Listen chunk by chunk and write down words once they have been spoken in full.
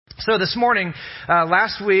So this morning,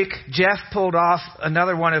 last week, Jeff pulled off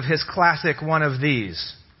another one of his classic one of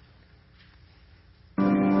these.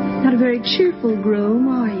 Not a very cheerful groom,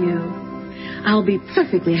 are you? I'll be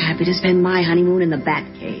perfectly happy to spend my honeymoon in the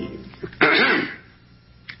Batcave.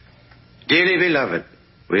 Dearly beloved,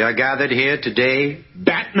 we are gathered here today,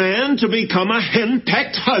 Batman to become a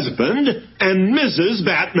henpecked husband and Mrs.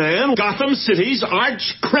 Batman, Gotham City's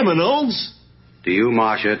arch criminals. Do you,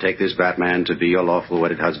 Marcia, take this Batman to be your lawful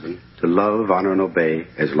wedded husband, to love, honor, and obey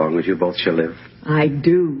as long as you both shall live? I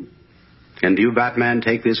do. And do you, Batman,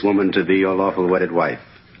 take this woman to be your lawful wedded wife,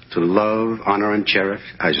 to love, honor, and cherish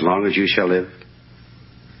as long as you shall live?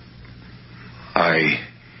 I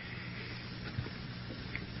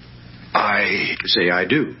say I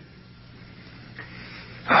do.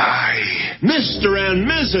 Mr. and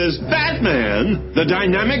Mrs. Batman, the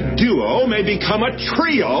dynamic duo may become a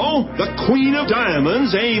trio. The Queen of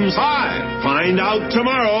Diamonds aims high. Find out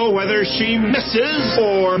tomorrow whether she misses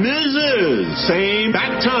or Mrs. Same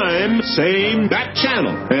bat time, same bat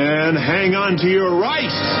channel. And hang on to your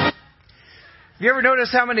rice. You ever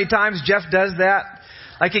notice how many times Jeff does that?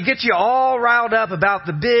 Like it gets you all riled up about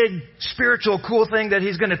the big spiritual cool thing that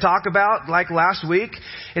he's going to talk about, like last week.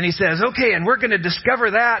 And he says, okay, and we're going to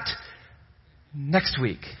discover that next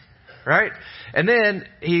week, right? And then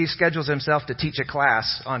he schedules himself to teach a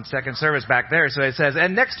class on second service back there. So he says,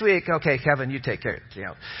 and next week, okay, Kevin, you take care.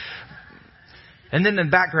 And then in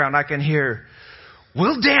the background, I can hear,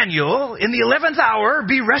 will Daniel in the 11th hour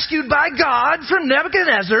be rescued by God from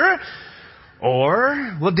Nebuchadnezzar?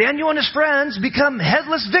 Or will Daniel and his friends become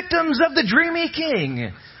headless victims of the dreamy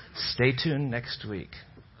king? Stay tuned next week.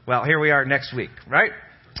 Well, here we are next week, right?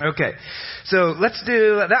 Okay. So let's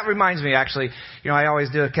do, that reminds me actually, I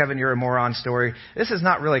always do a Kevin, You're a Moron story. This is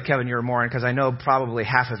not really Kevin, You're a Moron because I know probably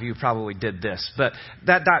half of you probably did this. But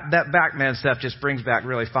that Batman stuff just brings back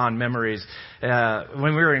really fond memories.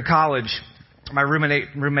 When we were in college, my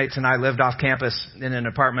roommates and I lived off campus in an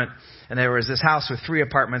apartment, and there was this house with 3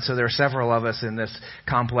 apartments, so there were several of us in this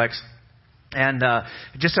complex. And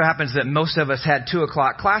it just so happens that most of us had 2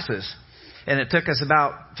 o'clock classes. And it took us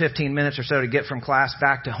about 15 minutes or so to get from class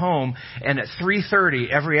back to home. And at 3:30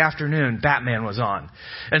 every afternoon, Batman was on.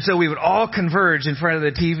 And so we would all converge in front of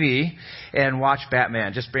the TV and watch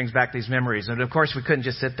Batman. Just brings back these memories. And of course, we couldn't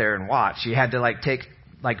just sit there and watch. You had to take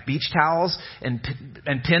beach towels and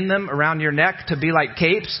pin them around your neck to be like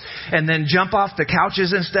capes, and then jump off the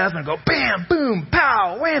couches and stuff and go bam, boom,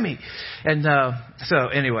 pow, whammy. And so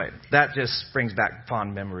anyway, that just brings back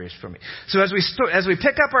fond memories for me. So as we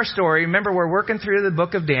pick up our story, remember we're working through the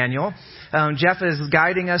book of Daniel. Jeff is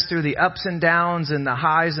guiding us through the ups and downs and the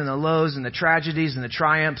highs and the lows and the tragedies and the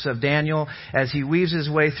triumphs of Daniel as he weaves his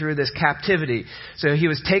way through this captivity. So he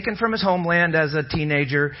was taken from his homeland as a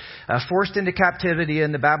teenager, forced into captivity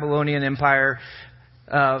in the Babylonian Empire,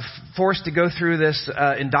 forced to go through this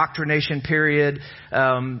indoctrination period,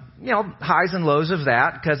 highs and lows of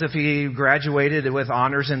that, because if he graduated with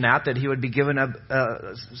honors in that he would be given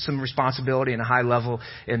some responsibility and a high level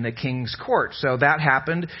in the king's court. So that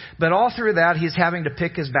happened. But all through that, he's having to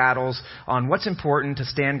pick his battles on what's important to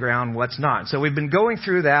stand ground, what's not. So we've been going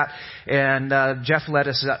through that, and Jeff led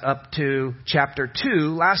us up to chapter 2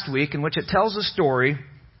 last week, in which it tells a story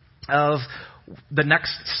of the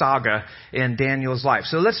next saga in Daniel's life.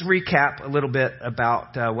 So let's recap a little bit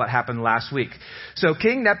about what happened last week. So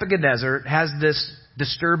King Nebuchadnezzar has this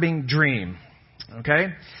disturbing dream,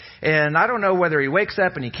 okay? And I don't know whether he wakes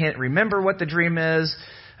up and he can't remember what the dream is,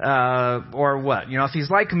 or what. If he's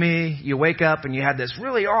like me, you wake up and you had this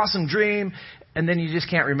really awesome dream, and then you just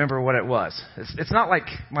can't remember what it was. It's not like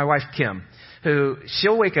my wife Kim, who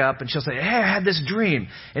she'll wake up and she'll say, hey, I had this dream.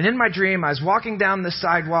 And in my dream, I was walking down the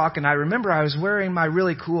sidewalk, and I remember I was wearing my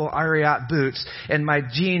really cool Ariat boots and my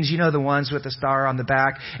jeans, the ones with the star on the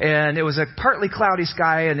back. And it was a partly cloudy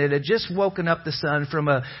sky, and it had just woken up the sun from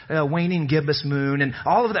a waning gibbous moon. And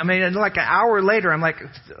all of that, and like an hour later, I'm like,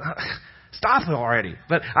 stop it already.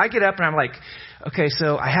 But I get up and I'm like, okay,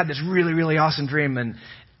 so I had this really, really awesome dream, and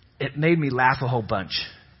it made me laugh a whole bunch.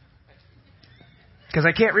 Because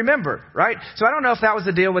I can't remember, right? So I don't know if that was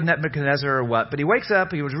the deal with Nebuchadnezzar or what, but he wakes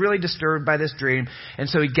up, he was really disturbed by this dream, and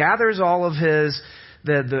so he gathers all of the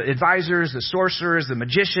advisors, the sorcerers, the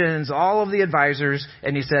magicians, all of the advisors,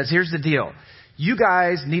 and he says, here's the deal. You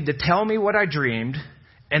guys need to tell me what I dreamed,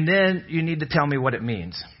 and then you need to tell me what it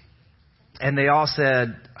means. And they all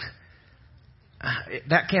said,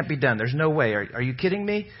 that can't be done. There's no way. Are you kidding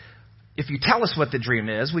me? If you tell us what the dream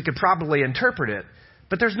is, we could probably interpret it.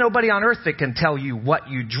 But there's nobody on earth that can tell you what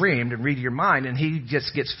you dreamed and read your mind. And he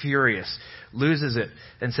just gets furious, loses it,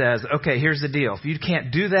 and says, okay, here's the deal. If you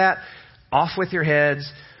can't do that, off with your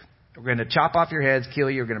heads. We're going to chop off your heads, kill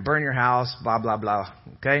you. We're going to burn your house, blah, blah, blah.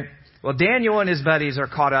 Okay? Well, Daniel and his buddies are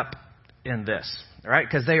caught up in this, right?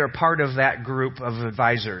 Because they are part of that group of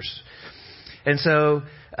advisors. And so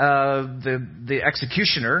the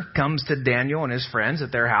executioner comes to Daniel and his friends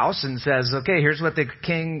at their house and says, okay, here's what the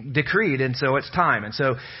king decreed, and so it's time. And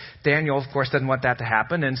so Daniel, of course, doesn't want that to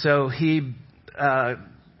happen. And so he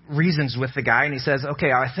reasons with the guy, and he says,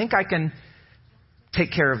 okay, I think I can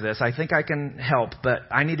take care of this. I think I can help, but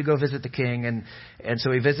I need to go visit the king. And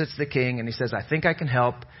so he visits the king, and he says, I think I can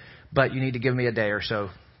help, but you need to give me a day or so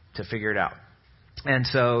to figure it out. And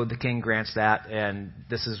so the king grants that, and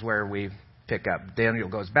this is where we pick up. Daniel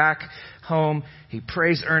goes back home. He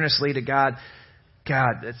prays earnestly to God.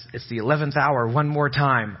 God, it's the 11th hour. One more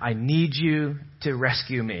time. I need you to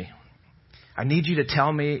rescue me. I need you to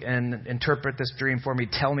tell me and interpret this dream for me.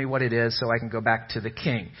 Tell me what it is so I can go back to the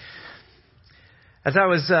king. As I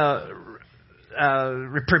was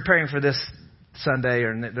preparing for this Sunday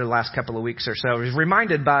or the last couple of weeks or so, I was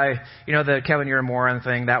reminded by, the Kevin, You're a Moron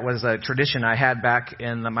thing. That was a tradition I had back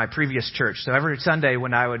in my previous church. So every Sunday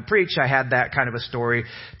when I would preach, I had that kind of a story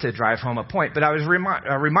to drive home a point. But I was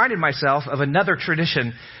reminded myself of another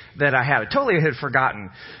tradition that I had. I totally had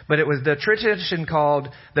forgotten. But it was the tradition called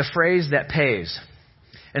the phrase that pays.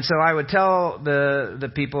 And so I would tell the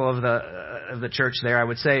people of the church there, I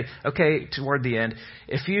would say, okay, toward the end,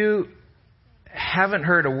 if you haven't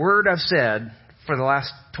heard a word I've said for the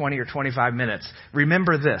last 20 or 25 minutes,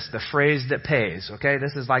 remember this, the phrase that pays, okay?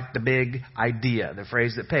 This is like the big idea, the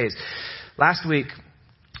phrase that pays. Last week,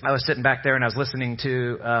 I was sitting back there and I was listening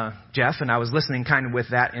to Jeff, and I was listening kind of with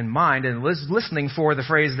that in mind and listening for the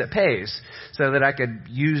phrase that pays so that I could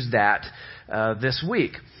use that this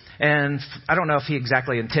week. And I don't know if he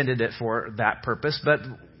exactly intended it for that purpose, but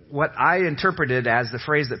what I interpreted as the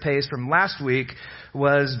phrase that pays from last week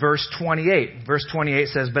was verse 28. Verse 28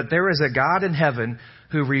 says, but there is a God in heaven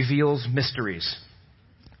who reveals mysteries.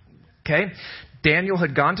 Okay? Daniel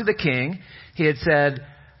had gone to the king. He had said,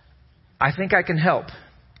 I think I can help.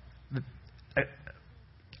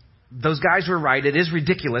 Those guys were right. It is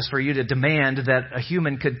ridiculous for you to demand that a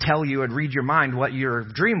human could tell you and read your mind what your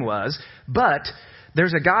dream was, but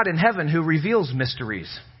there's a God in heaven who reveals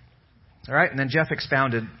mysteries. All right, and then Jeff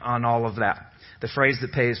expounded on all of that, the phrase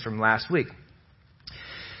that pays from last week.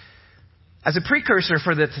 As a precursor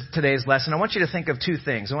for today's lesson, I want you to think of two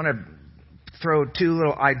things. I want to throw two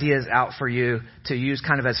little ideas out for you to use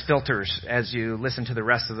kind of as filters as you listen to the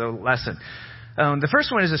rest of the lesson. The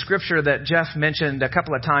first one is a scripture that Jeff mentioned a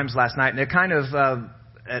couple of times last night, and it kind of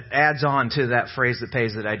it adds on to that phrase that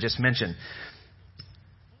pays that I just mentioned.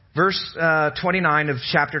 Verse 29 of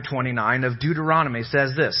chapter 29 of Deuteronomy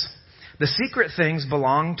says this, the secret things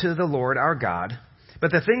belong to the Lord our God,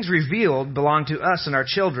 but the things revealed belong to us and our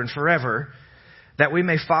children forever, that we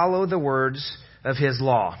may follow the words of His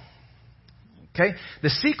law. Okay? The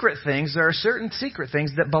secret things, there are certain secret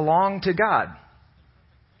things that belong to God.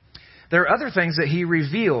 There are other things that He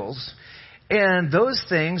reveals, and those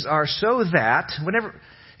things are so that whenever,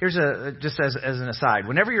 here's just as an aside,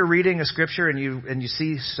 whenever you're reading a scripture and you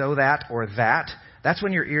see so that or that, that's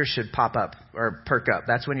when your ears should pop up or perk up.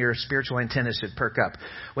 That's when your spiritual antennas should perk up.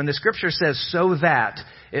 When the scripture says so that,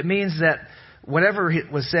 it means that whatever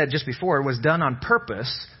was said just before was done on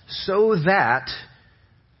purpose so that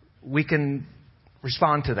we can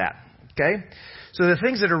respond to that. Okay? So the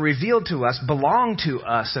things that are revealed to us belong to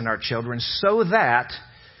us and our children so that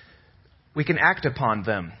we can act upon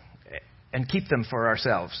them and keep them for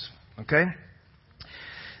ourselves. Okay?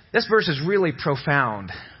 This verse is really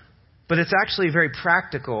profound, but it's actually very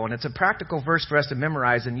practical, and it's a practical verse for us to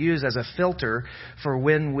memorize and use as a filter for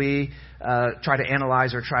when we try to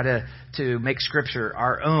analyze or try to make Scripture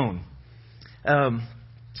our own.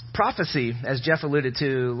 Prophecy, as Jeff alluded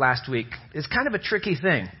to last week, is kind of a tricky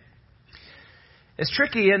thing. It's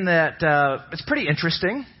tricky in that it's pretty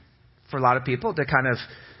interesting for a lot of people to kind of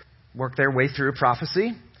work their way through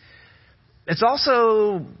prophecy. It's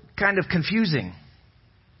also kind of confusing.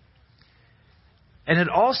 And it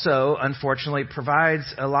also, unfortunately,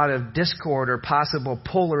 provides a lot of discord or possible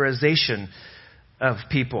polarization of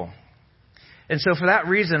people. And so for that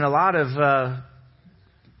reason, a lot of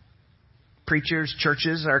preachers,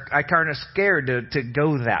 churches are kind of scared to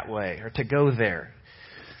go that way or to go there.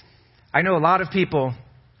 I know a lot of people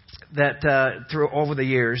that through over the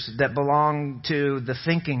years that belong to the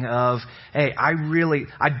thinking of, hey,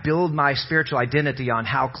 I build my spiritual identity on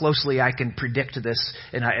how closely I can predict this,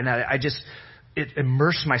 and I just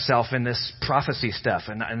immerse myself in this prophecy stuff,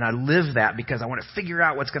 and I live that because I want to figure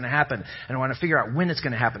out what's going to happen, and I want to figure out when it's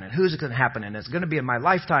going to happen and who's it going to happen, and it's going to be in my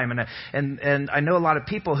lifetime. And I know a lot of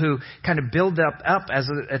people who kind of build up as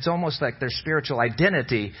it's almost like their spiritual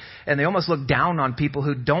identity, and they almost look down on people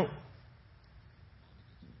who don't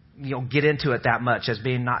get into it that much as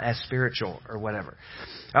being not as spiritual or whatever.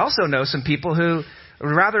 I also know some people who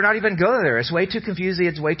would rather not even go there. It's way too confusing.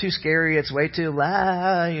 It's way too scary. It's way too,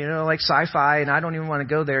 like sci-fi. And I don't even want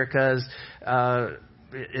to go there because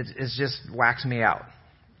it's just whacks me out.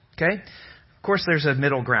 Okay? Of course, there's a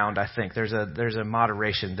middle ground, I think. There's a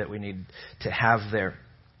moderation that we need to have there.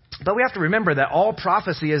 But we have to remember that all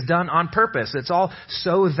prophecy is done on purpose. It's all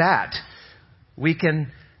so that we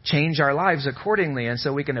can change our lives accordingly, and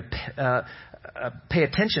so we can pay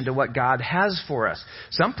attention to what God has for us.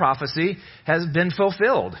 Some prophecy has been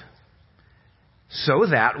fulfilled so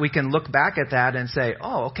that we can look back at that and say,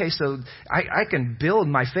 oh, okay, so I can build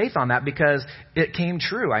my faith on that because it came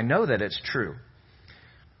true. I know that it's true.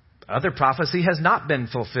 Other prophecy has not been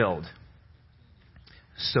fulfilled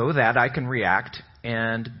so that I can react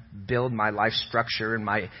and build my life structure and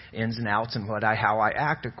my ins and outs and how I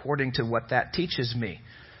act according to what that teaches me.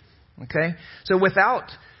 Okay? So without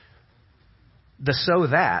the so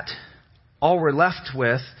that, all we're left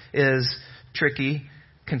with is tricky,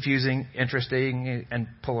 confusing, interesting, and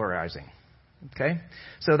polarizing. Okay?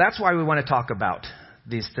 So that's why we want to talk about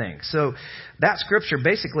these things. So that scripture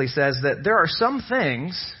basically says that there are some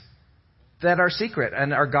things that are secret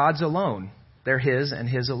and are God's alone. They're His and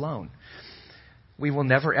His alone. We will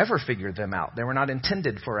never ever figure them out. They were not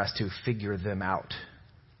intended for us to figure them out.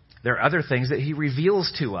 There are other things that He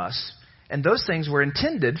reveals to us, and those things were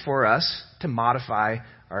intended for us to modify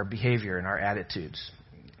our behavior and our attitudes.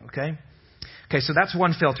 Okay? Okay, so that's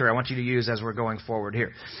one filter I want you to use as we're going forward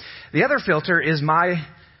here. The other filter is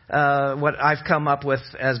what I've come up with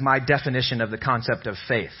as my definition of the concept of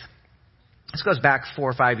faith. This goes back 4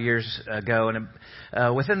 or 5 years ago,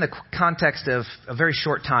 and within the context of a very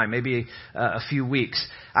short time, maybe a few weeks,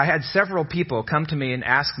 I had several people come to me and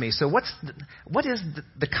ask me, so what is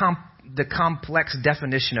the complex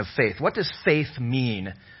definition of faith? What does faith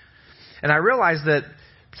mean? And I realized that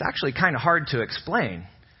it's actually kind of hard to explain.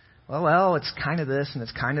 Well, it's kind of this and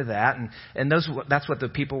it's kind of that, and that's what the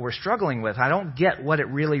people were struggling with. I don't get what it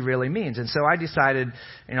really, really means. And so I decided,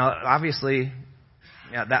 obviously,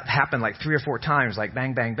 that happened like 3 or 4 times, like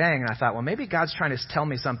bang, bang, bang. And I thought, well, maybe God's trying to tell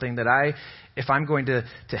me something that if I'm going to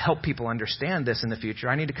help people understand this in the future,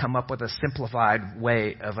 I need to come up with a simplified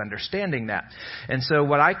way of understanding that. And so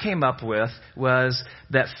what I came up with was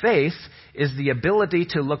that faith is the ability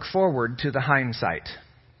to look forward to the hindsight.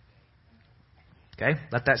 Okay?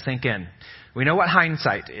 Let that sink in. We know what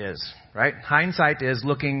hindsight is, right? Hindsight is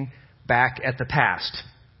looking back at the past.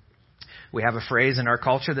 We have a phrase in our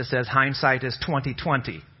culture that says hindsight is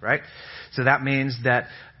 20/20, right? So that means that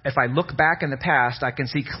if I look back in the past, I can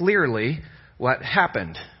see clearly what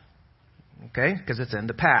happened, okay? Because it's in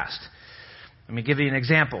the past. Let me give you an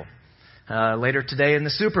example. Later today in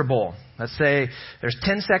the Super Bowl, let's say there's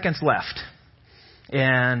 10 seconds left,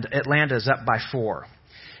 and Atlanta's up by 4.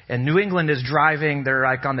 And New England is driving, they're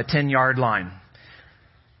like on the 10-yard line.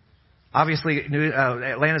 Obviously,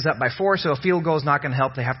 Atlanta's up by 4, so a field goal is not going to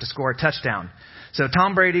help. They have to score a touchdown. So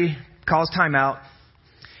Tom Brady calls timeout.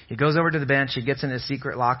 He goes over to the bench. He gets in his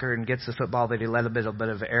secret locker and gets the football that he let a bit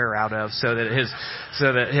of air out of, so that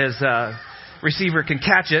his receiver can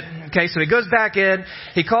catch it. Okay, so he goes back in.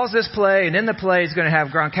 He calls this play, and in the play, he's going to have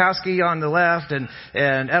Gronkowski on the left and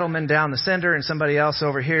Edelman down the center and somebody else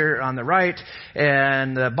over here on the right.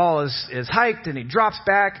 And the ball is hiked, and he drops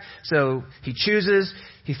back. So he chooses.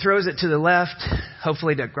 He throws it to the left,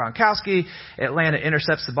 hopefully to Gronkowski. Atlanta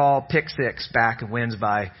intercepts the ball, pick 6, back, and wins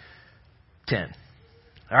by 10.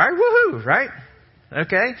 All right, woohoo, right?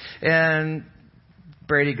 Okay, and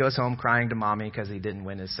Brady goes home crying to mommy because he didn't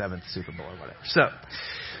win his 7th Super Bowl or whatever. So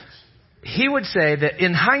he would say that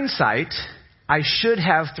in hindsight, I should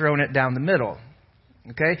have thrown it down the middle.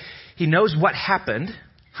 Okay, he knows what happened.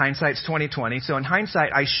 Hindsight's 20/20. So in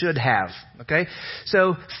hindsight, I should have. Okay,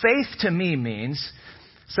 so faith to me means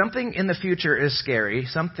something in the future is scary.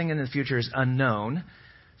 Something in the future is unknown.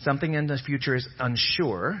 Something in the future is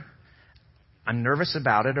unsure. I'm nervous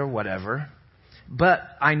about it or whatever. But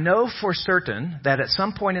I know for certain that at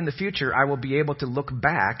some point in the future, I will be able to look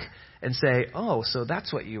back and say, oh, so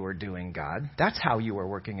that's what you were doing, God. That's how you were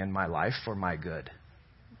working in my life for my good.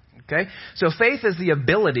 Okay? So faith is the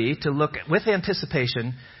ability to look with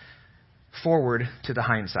anticipation forward to the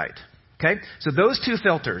hindsight. Okay? So those 2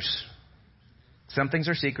 filters. Some things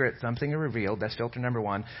are secret, some things are revealed. That's filter number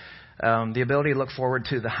 1. the ability to look forward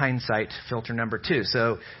to the hindsight filter number 2.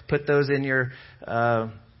 So put those in your out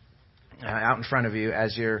in front of you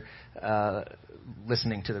as you're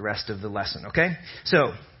listening to the rest of the lesson. Okay?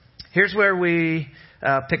 So here's where we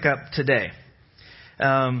pick up today.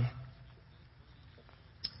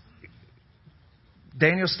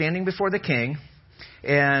 Daniel's standing before the king,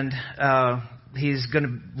 and he's going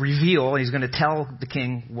to reveal, he's going to tell the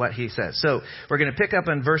king what he says. So we're going to pick up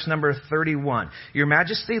in verse number 31. Your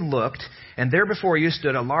Majesty looked, and there before you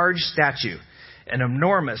stood a large statue, an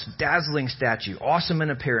enormous, dazzling statue, awesome in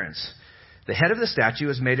appearance. The head of the statue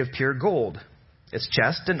was made of pure gold. Its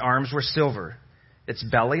chest and arms were silver, its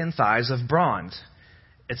belly and thighs of bronze,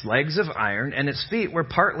 its legs of iron, and its feet were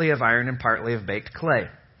partly of iron and partly of baked clay.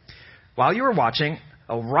 While you were watching,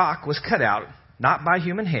 a rock was cut out, not by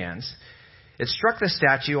human hands. It struck the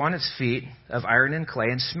statue on its feet of iron and clay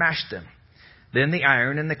and smashed them. Then the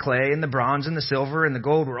iron and the clay and the bronze and the silver and the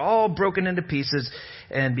gold were all broken into pieces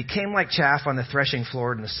and became like chaff on the threshing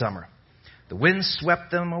floor in the summer. The wind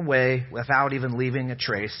swept them away without even leaving a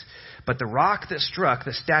trace. But the rock that struck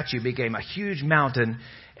the statue became a huge mountain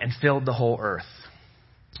and filled the whole earth.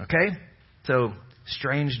 Okay? So,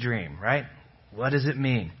 strange dream, right? What does it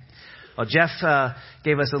mean? Well, Jeff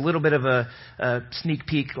gave us a little bit of a sneak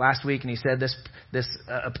peek last week, and he said this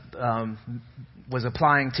was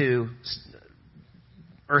applying to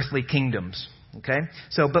earthly kingdoms. Okay?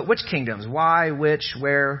 So, but which kingdoms? Why, which,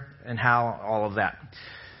 where, and how, all of that.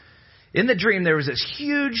 In the dream, there was this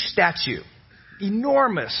huge statue,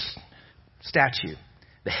 enormous statue.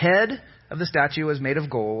 The head of the statue was made of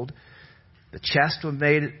gold. The chest was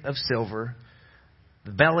made of silver.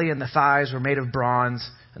 The belly and the thighs were made of bronze,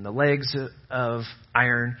 and the legs of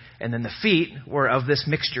iron, and then the feet were of this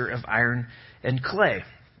mixture of iron and clay.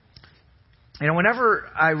 You know, whenever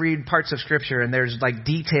I read parts of Scripture and there's like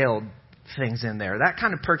detailed things in there, that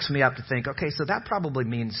kind of perks me up to think, okay, so that probably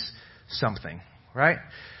means something, right?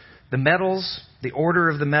 The metals, the order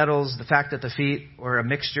of the metals, the fact that the feet were a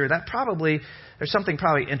mixture, there's something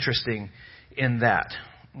probably interesting in that.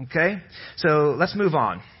 Okay? So let's move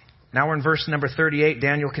on. Now we're in verse number 38.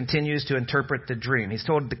 Daniel continues to interpret the dream. He's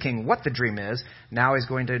told the king what the dream is. Now he's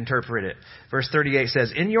going to interpret it. Verse 38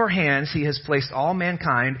 says, In your hands he has placed all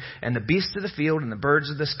mankind and the beasts of the field and the birds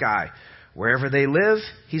of the sky. Wherever they live,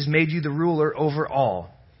 he's made you the ruler over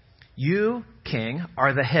all. You, king,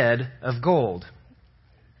 are the head of gold.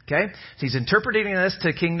 Okay? So he's interpreting this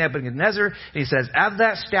to King Nebuchadnezzar, and he says, of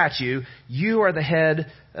that statue, you are the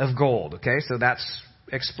head of gold. Okay? So that's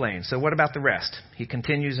explained. So what about the rest? He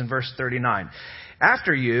continues in verse 39.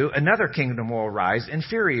 After you, another kingdom will arise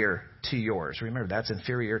inferior to yours. Remember, that's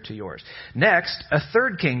inferior to yours. Next, a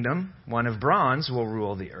third kingdom, one of bronze, will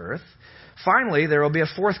rule the earth. Finally, there will be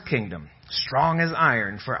a fourth kingdom, strong as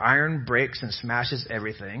iron, for iron breaks and smashes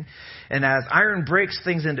everything. And as iron breaks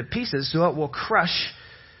things into pieces, so it will crush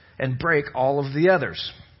and break all of the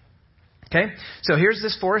others. Okay? So here's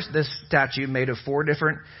this statue made of 4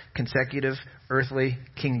 different consecutive earthly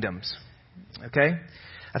kingdoms. Okay?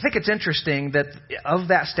 I think it's interesting that of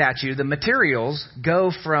that statue, the materials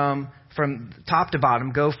go from top to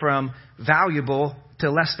bottom, go from valuable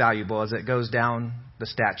to less valuable as it goes down the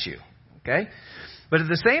statue. Okay? But at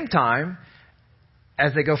the same time,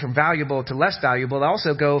 as they go from valuable to less valuable, they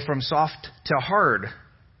also go from soft to hard.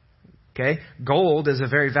 Okay? Gold is a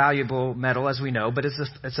very valuable metal, as we know, but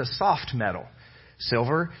it's a soft metal.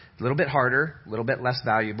 Silver, a little bit harder, a little bit less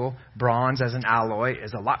valuable. Bronze, as an alloy,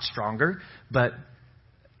 is a lot stronger, but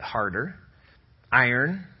harder.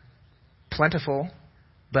 Iron, plentiful,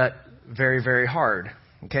 but very, very hard.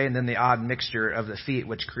 Okay? And then the odd mixture of the feet,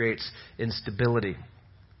 which creates instability.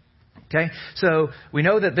 Okay? So we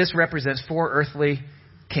know that this represents 4 earthly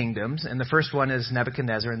kingdoms, and the first one is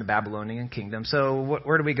Nebuchadnezzar and the Babylonian kingdom. So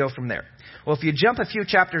where do we go from there? Well, if you jump a few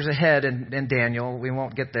chapters ahead in Daniel, we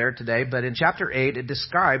won't get there today, but in chapter 8, it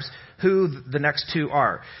describes who the next 2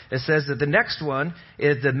 are. It says that the next one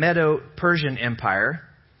is the Medo-Persian Empire.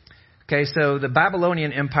 Okay, so the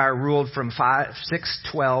Babylonian Empire ruled from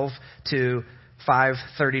 612 to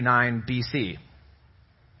 539 BC.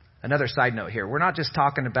 Another side note here. We're not just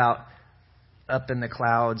talking about up in the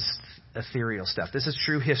clouds, ethereal stuff. This is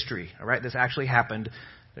true history, all right? This actually happened.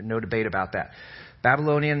 There's no debate about that.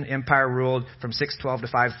 Babylonian Empire ruled from 612 to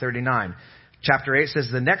 539. Chapter 8 says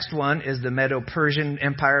the next one is the Medo-Persian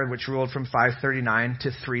Empire, which ruled from 539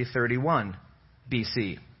 to 331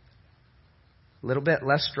 BC. A little bit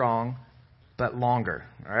less strong, but longer,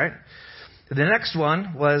 all right? The next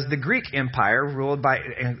one was the Greek Empire, ruled by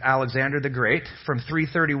Alexander the Great, from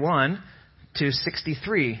 331 to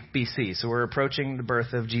 63 BC. So we're approaching the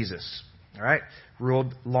birth of Jesus. All right?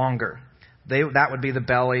 Ruled longer. That would be the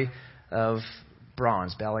belly of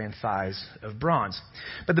bronze, belly and thighs of bronze.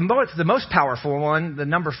 But the most powerful one, the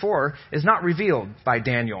number 4, is not revealed by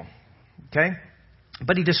Daniel. Okay?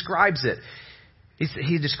 But he describes it.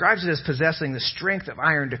 He describes it as possessing the strength of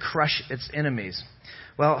iron to crush its enemies.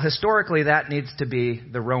 Well, historically, that needs to be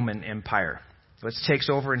the Roman Empire, which takes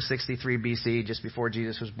over in 63 BC, just before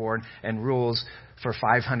Jesus was born, and rules for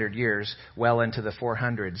 500 years, well into the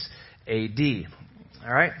 400s AD.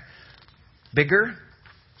 All right? Bigger,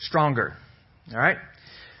 stronger. All right?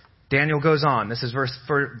 Daniel goes on. This is verse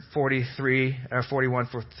 41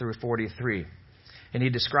 through 43. And he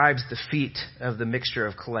describes the feet of the mixture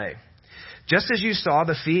of clay. Just as you saw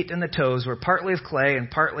the feet and the toes were partly of clay and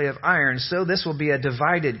partly of iron, so this will be a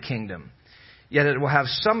divided kingdom. Yet it will have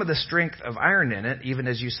some of the strength of iron in it, even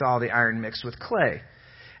as you saw the iron mixed with clay.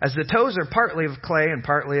 As the toes are partly of clay and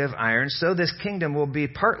partly of iron, so this kingdom will be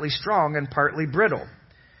partly strong and partly brittle.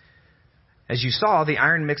 As you saw the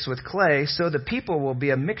iron mixed with clay, so the people will be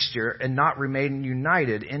a mixture and not remain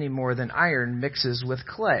united any more than iron mixes with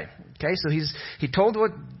clay. Okay, so he told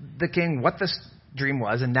the king what this dream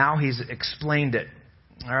was, and now he's explained it.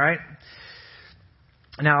 All right?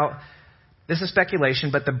 Now, this is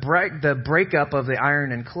speculation, but the breakup of the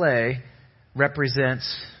iron and clay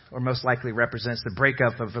represents, or most likely represents, the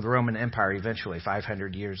breakup of the Roman Empire eventually,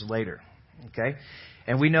 500 years later. Okay?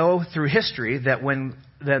 And we know through history that when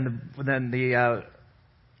the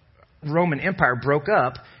Roman Empire broke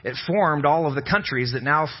up, it formed all of the countries that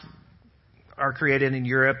now are created in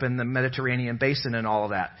Europe and the Mediterranean basin and all of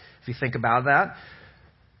that. If you think about that,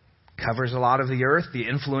 covers a lot of the earth. The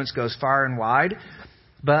influence goes far and wide,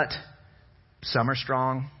 but some are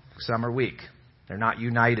strong, some are weak. They're not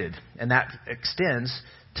united, and that extends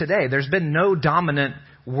today. There's been no dominant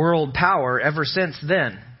world power ever since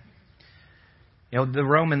then. You know,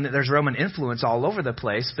 there's Roman influence all over the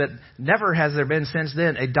place, but never has there been since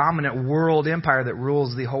then a dominant world empire that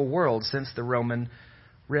rules the whole world since the Roman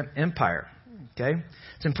Empire. Okay?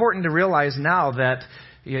 It's important to realize now that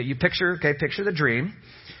you picture the dream.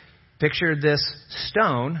 Picture this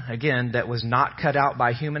stone, again, that was not cut out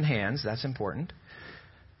by human hands. That's important.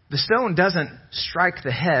 The stone doesn't strike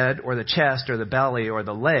the head or the chest or the belly or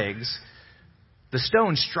the legs. The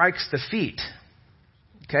stone strikes the feet.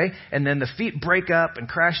 Okay? And then the feet break up and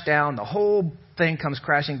crash down. The whole thing comes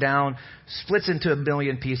crashing down, splits into a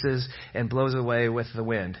million pieces, and blows away with the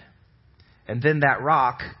wind. And then that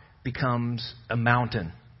rock becomes a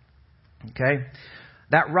mountain. Okay?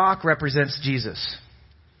 That rock represents Jesus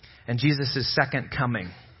and Jesus' second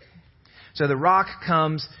coming. So the rock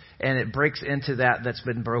comes and it breaks into that's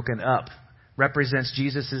been broken up. Represents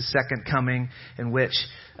Jesus' second coming, in which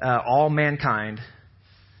all mankind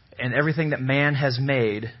and everything that man has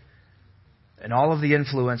made and all of the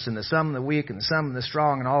influence and the some and the weak and the some and the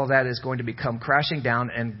strong and all of that is going to become crashing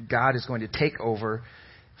down, and God is going to take over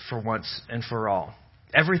for once and for all.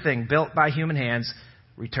 Everything built by human hands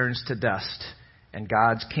returns to dust, and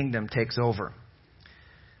God's kingdom takes over.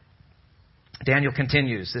 Daniel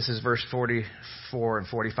continues. This is verse 44 and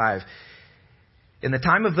 45. In the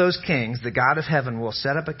time of those kings, the God of heaven will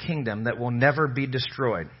set up a kingdom that will never be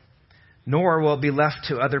destroyed, nor will it be left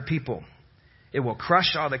to other people. It will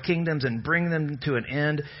crush all the kingdoms and bring them to an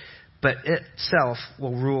end, but itself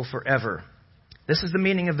will rule forever. This is the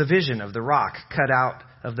meaning of the vision of the rock cut out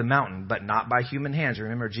of the mountain, but not by human hands.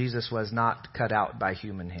 Remember, Jesus was not cut out by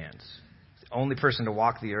human hands. The only person to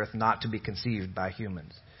walk the earth not to be conceived by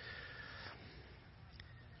humans.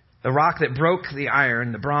 The rock that broke the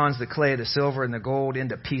iron, the bronze, the clay, the silver, and the gold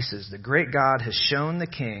into pieces. The great God has shown the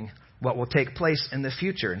king what will take place in the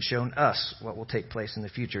future and shown us what will take place in the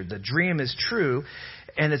future. The dream is true,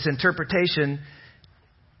 and its interpretation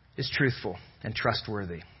is truthful and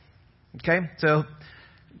trustworthy. Okay? So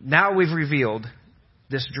now we've revealed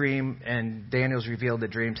this dream, and Daniel's revealed the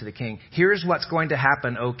dream to the king. Here's what's going to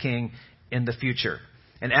happen, O king, in the future.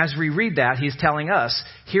 And as we read that, he's telling us,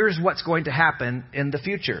 here's what's going to happen in the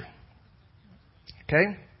future.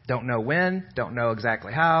 Okay? Don't know when, don't know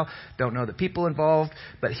exactly how, don't know the people involved,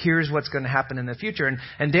 but here's what's going to happen in the future.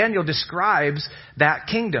 And Daniel describes that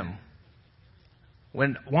kingdom.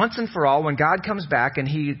 When once and for all, when God comes back and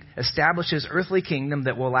he establishes earthly kingdom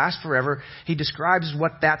that will last forever, he describes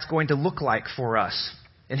what that's going to look like for us.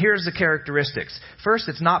 And here's the characteristics. First,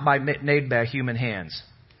 it's not made by human hands.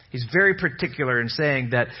 He's very particular in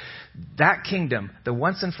saying that kingdom, the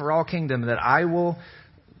once and for all kingdom that I will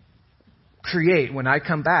create when I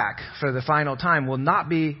come back for the final time, will not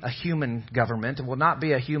be a human government. It will not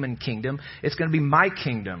be a human kingdom. It's going to be my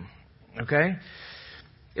kingdom. Okay?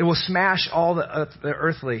 It will smash all the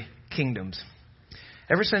earthly kingdoms.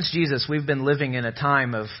 Ever since Jesus, we've been living in a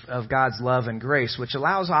time of God's love and grace, which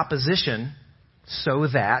allows opposition so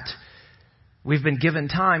that we've been given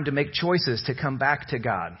time to make choices to come back to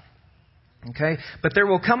God. Okay? But there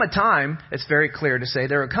will come a time, it's very clear to say,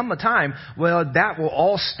 there will come a time, well, that will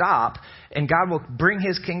all stop, and God will bring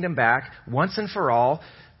His kingdom back once and for all.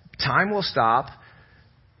 Time will stop.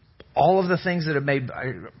 All of the things that are made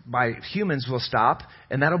by humans will stop,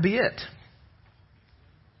 and that'll be it.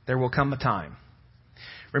 There will come a time.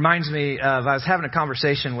 Reminds me of, I was having a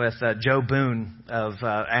conversation with Joe Boone of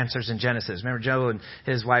Answers in Genesis. Remember, Joe and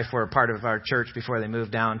his wife were a part of our church before they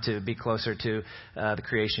moved down to be closer to the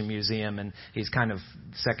Creation Museum, and he's kind of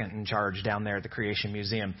second in charge down there at the Creation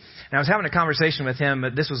Museum. And I was having a conversation with him.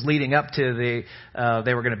 This was leading up to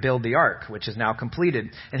they were going to build the ark, which is now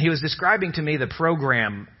completed. And he was describing to me the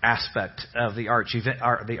program aspect of the ark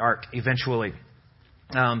eventually.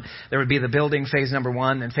 There would be the building, phase number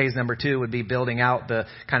 1, and phase number 2 would be building out the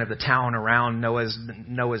kind of the town around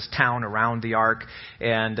Noah's town around the ark.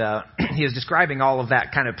 And he was describing all of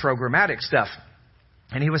that kind of programmatic stuff.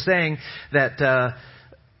 And he was saying that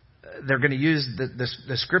they're going to use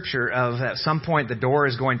the scripture of at some point the door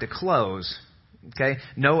is going to close. Okay,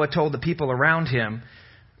 Noah told the people around him,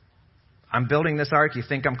 "I'm building this ark. You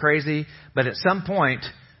think I'm crazy, but at some point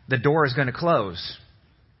the door is going to close.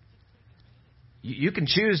 You can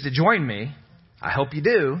choose to join me. I hope you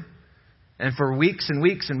do." And for weeks and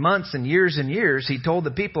weeks and months and years, he told the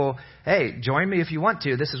people, "Hey, join me if you want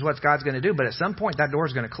to. This is what God's going to do. But at some point, that door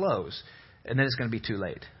is going to close. And then it's going to be too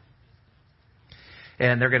late."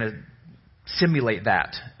 And they're going to simulate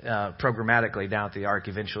that programmatically down at the ark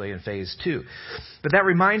eventually in phase 2. But that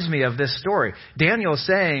reminds me of this story. Daniel is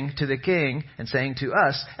saying to the king and saying to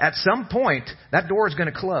us, at some point, that door is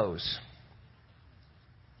going to close.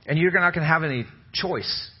 And you're not going to have any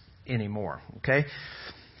choice anymore, okay?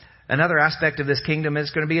 Another aspect of this kingdom is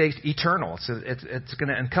going to be eternal. So it's going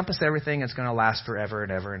to encompass everything. It's going to last forever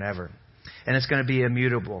and ever and ever. And it's going to be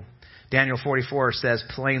immutable. Daniel 44 says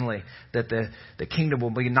plainly that the kingdom will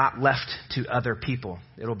be not left to other people.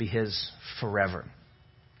 It'll be His forever.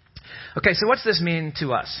 Okay, so what's this mean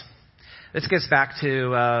to us? This gets back to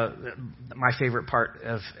my favorite part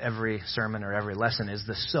of every sermon or every lesson is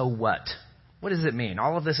the so what. What does it mean?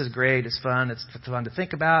 All of this is great. It's fun. It's fun to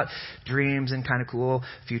think about. Dreams and kind of cool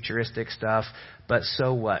futuristic stuff. But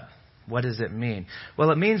so what? What does it mean?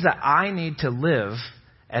 Well, it means that I need to live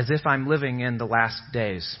as if I'm living in the last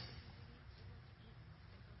days.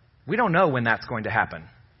 We don't know when that's going to happen.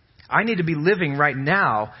 I need to be living right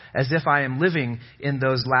now as if I am living in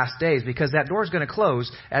those last days, because that door is going to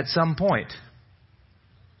close at some point.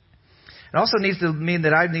 It also needs to mean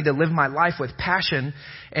that I need to live my life with passion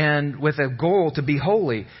and with a goal to be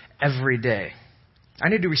holy every day. I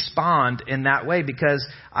need to respond in that way because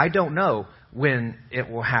I don't know when it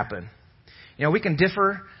will happen. You know, we can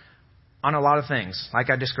differ on a lot of things, like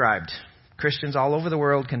I described. Christians all over the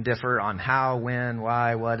world can differ on how, when,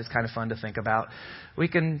 why, what. It's kind of fun to think about. We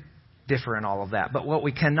can differ in all of that. But what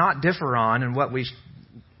we cannot differ on, and what we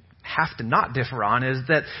have to not differ on, is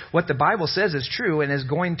that what the Bible says is true and is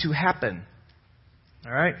going to happen.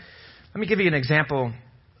 All right? Let me give you an example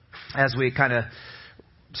as we kind of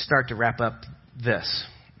start to wrap up this.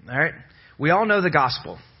 All right? We all know the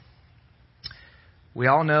gospel. We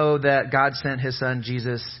all know that God sent His Son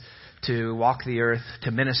Jesus to walk the earth,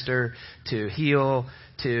 to minister, to heal,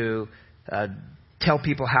 to tell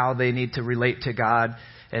people how they need to relate to God,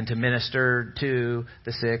 and to minister to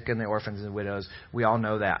the sick and the orphans and the widows. We all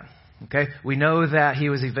know that. Okay? We know that He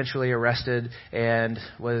was eventually arrested and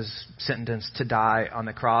was sentenced to die on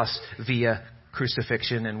the cross via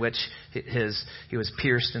crucifixion, in which he was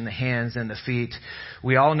pierced in the hands and the feet.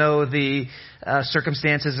 We all know the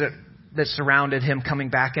circumstances that surrounded Him coming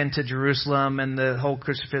back into Jerusalem and the whole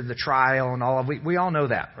crucifixion, the trial, and all of. We all know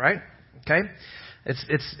that, right? Okay,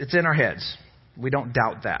 it's in our heads. We don't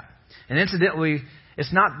doubt that. And incidentally,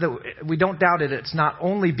 it's not that we don't doubt it. It's not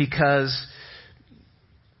only because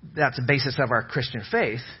that's the basis of our Christian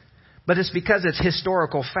faith, but it's because it's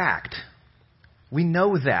historical fact. We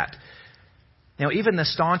know that. Now, even the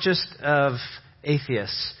staunchest of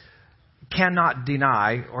atheists cannot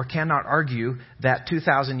deny or cannot argue that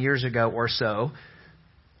 2,000 years ago or so,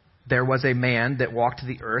 there was a man that walked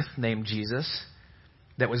the earth named Jesus,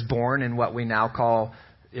 that was born in what we now call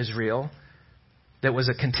Israel, that was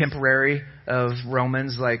a contemporary of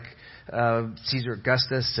Romans like Caesar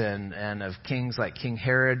Augustus and of kings like King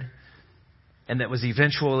Herod, and that was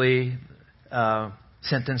eventually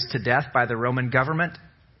sentenced to death by the Roman government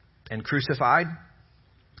and crucified.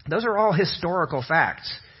 Those are all historical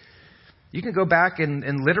facts. You can go back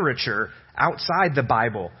in literature outside the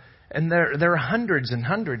Bible And there are hundreds and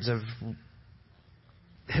hundreds of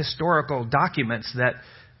historical documents that,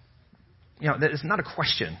 that it's not a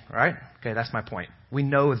question, right? Okay, that's my point. We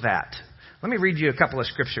know that. Let me read you a couple of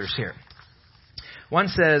scriptures here. One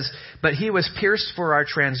says, "But he was pierced for our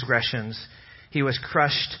transgressions. He was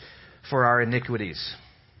crushed for our iniquities."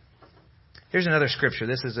 Here's another scripture.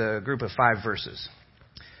 This is a group of 5 verses.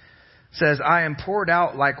 It says, "I am poured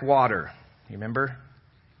out like water." You remember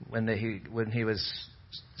when he was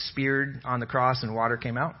speared on the cross and water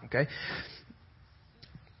came out? Okay.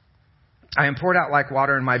 "I am poured out like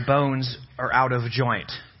water and my bones are out of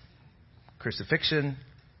joint." Crucifixion,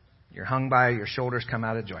 you're hung by, your shoulders come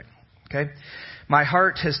out of joint. Okay. "My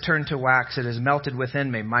heart has turned to wax. It has melted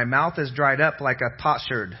within me. My mouth is dried up like a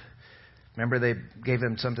potsherd." Remember, they gave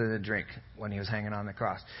him something to drink when he was hanging on the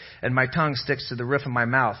cross. "And my tongue sticks to the roof of my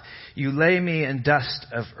mouth. You lay me in dust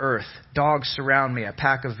of earth. Dogs surround me. A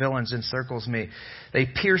pack of villains encircles me. They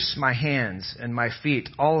pierce my hands and my feet.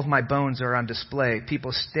 All of my bones are on display.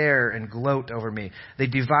 People stare and gloat over me. They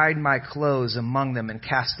divide my clothes among them and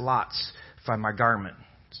cast lots for my garment."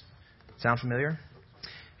 Sound familiar?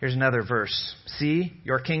 Here's another verse. "See,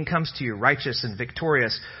 your king comes to you, righteous and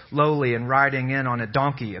victorious, lowly and riding in on a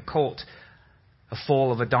donkey, a colt, a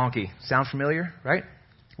foal of a donkey." Sound familiar, right?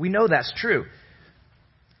 We know that's true.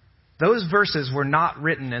 Those verses were not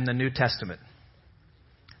written in the New Testament.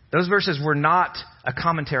 Those verses were not a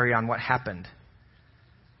commentary on what happened.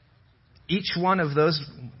 Each one of those,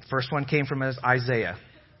 first one came from Isaiah.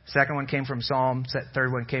 Second one came from Psalm.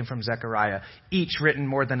 Third one came from Zechariah. Each written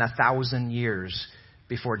more than 1,000 years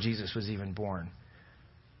before Jesus was even born.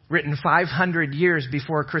 Written 500 years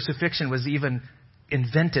before crucifixion was even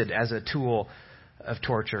invented as a tool of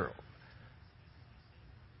torture.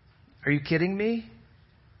 Are you kidding me?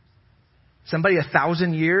 Somebody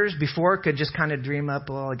 1,000 years before could just kind of dream up,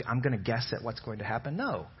 well, I'm going to guess at what's going to happen.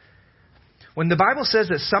 No. When the Bible says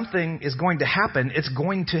that something is going to happen, it's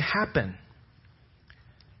going to happen.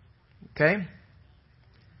 Okay?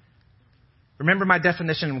 Remember my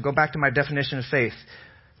definition. We'll go back to my definition of faith.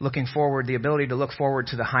 Looking forward, the ability to look forward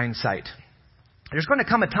to the hindsight. There's going to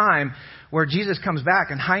come a time where Jesus comes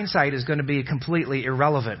back and hindsight is going to be completely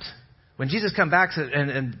irrelevant. When Jesus comes back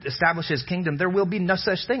and establishes his kingdom, there will be no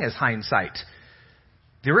such thing as hindsight.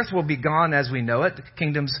 The earth will be gone as we know it. The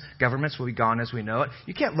kingdom's governments will be gone as we know it.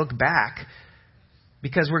 You can't look back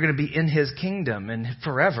because we're going to be in his kingdom and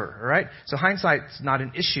forever, all right? So hindsight's not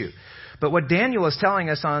an issue. But what Daniel is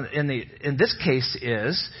telling us in this case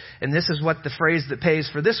is, and this is what the phrase that pays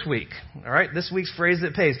for this week, all right? This week's phrase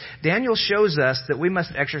that pays. Daniel shows us that we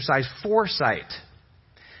must exercise foresight,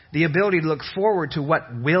 the ability to look forward to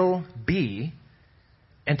what will be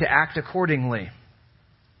and to act accordingly.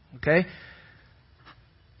 Okay?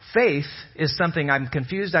 Faith is something I'm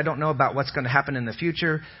confused. I don't know about what's going to happen in the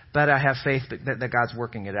future, but I have faith that God's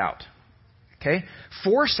working it out. Okay?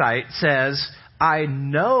 Foresight says, I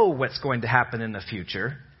know what's going to happen in the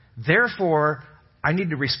future. Therefore, I need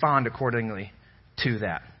to respond accordingly to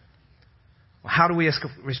that. Well, how do we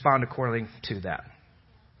respond according to that?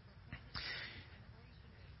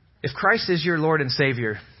 If Christ is your Lord and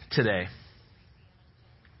Savior today,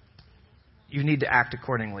 you need to act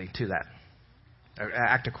accordingly to that. Or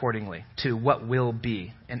act accordingly to what will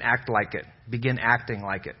be and act like it. Begin acting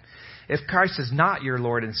like it. If Christ is not your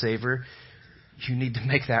Lord and Savior, you need to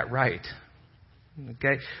make that right.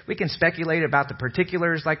 Okay? We can speculate about the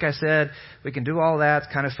particulars, like I said. We can do all that.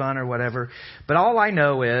 It's kind of fun or whatever. But all I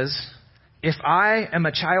know is, if I am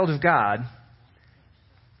a child of God,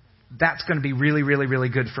 that's going to be really, really, really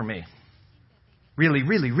good for me. Really,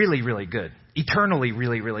 really, really, really good. Eternally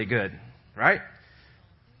really, really good. Right?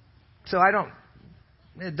 So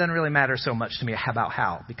it doesn't really matter so much to me about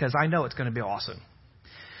how, because I know it's going to be awesome.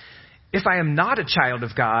 If I am not a child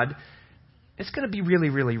of God, it's going to be really,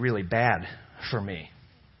 really, really bad for me.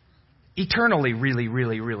 Eternally really,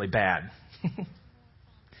 really, really bad.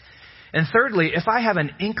 And thirdly, if I have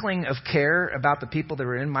an inkling of care about the people that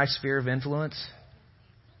are in my sphere of influence,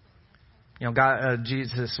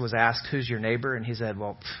 Jesus was asked, who's your neighbor? And he said,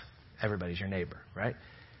 well, everybody's your neighbor, right?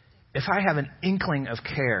 If I have an inkling of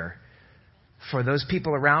care for those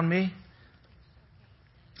people around me,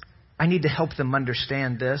 I need to help them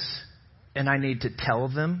understand this, and I need to tell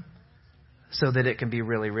them so that it can be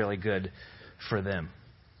really, really good for them.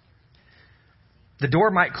 The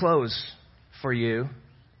door might close for you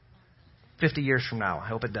 50 years from now. I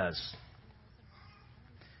hope it does.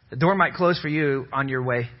 The door might close for you on your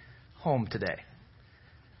way home today.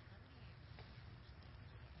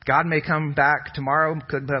 God may come back tomorrow,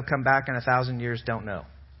 could come back in 1,000 years, don't know.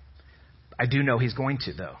 I do know he's going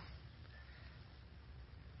to, though.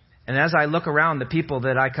 And as I look around the people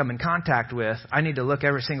that I come in contact with, I need to look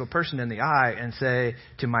every single person in the eye and say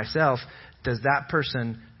to myself, does that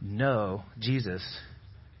person know Jesus?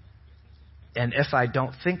 And if I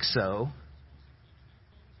don't think so,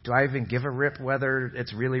 do I even give a rip whether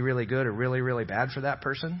it's really, really good or really, really bad for that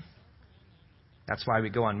person? That's why we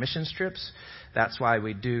go on missions trips. That's why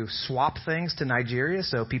we do swap things to Nigeria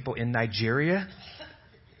so people in Nigeria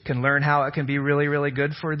can learn how it can be really, really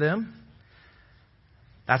good for them.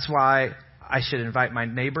 That's why I should invite my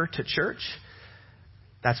neighbor to church.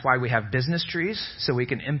 That's why we have business trees, so we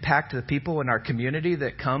can impact the people in our community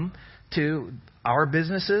that come to our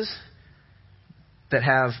businesses, that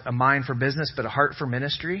have a mind for business but a heart for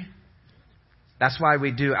ministry. That's why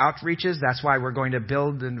we do outreaches. That's why we're going to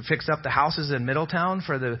build and fix up the houses in Middletown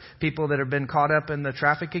for the people that have been caught up in the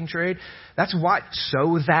trafficking trade. That's why,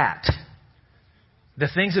 so that the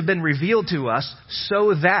things have been revealed to us,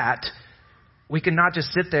 so that we can not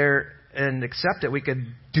just sit there and accept it. We could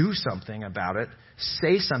do something about it,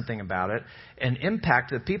 say something about it, and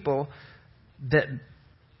impact the people that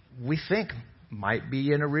we think might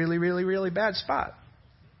be in a really, really, really bad spot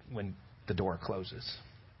when the door closes.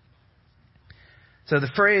 So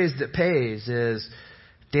the phrase that pays is,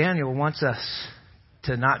 Daniel wants us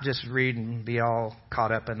to not just read and be all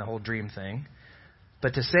caught up in the whole dream thing,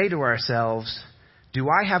 but to say to ourselves, do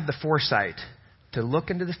I have the foresight to look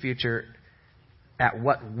into the future at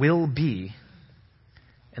what will be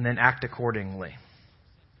and then act accordingly?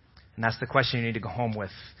 And that's the question you need to go home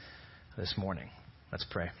with this morning. Let's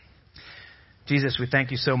pray. Jesus, we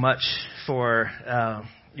thank you so much for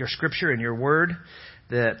your scripture and your word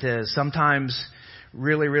that is sometimes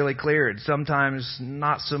really, really clear and sometimes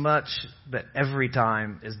not so much, but every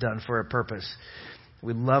time is done for a purpose.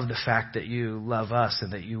 We love the fact that you love us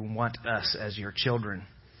and that you want us as your children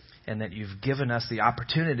and that you've given us the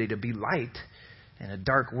opportunity to be light in a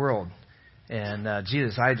dark world. And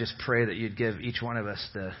Jesus, I just pray that you'd give each one of us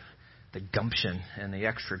the gumption and the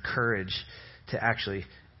extra courage to actually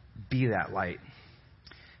be that light.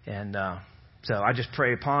 And so I just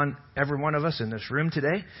pray upon every one of us in this room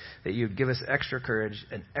today that you'd give us extra courage,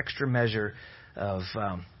 an extra measure of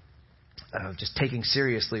just taking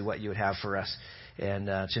seriously what you would have for us. And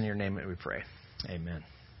it's in your name that we pray. Amen.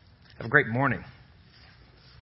 Have a great morning.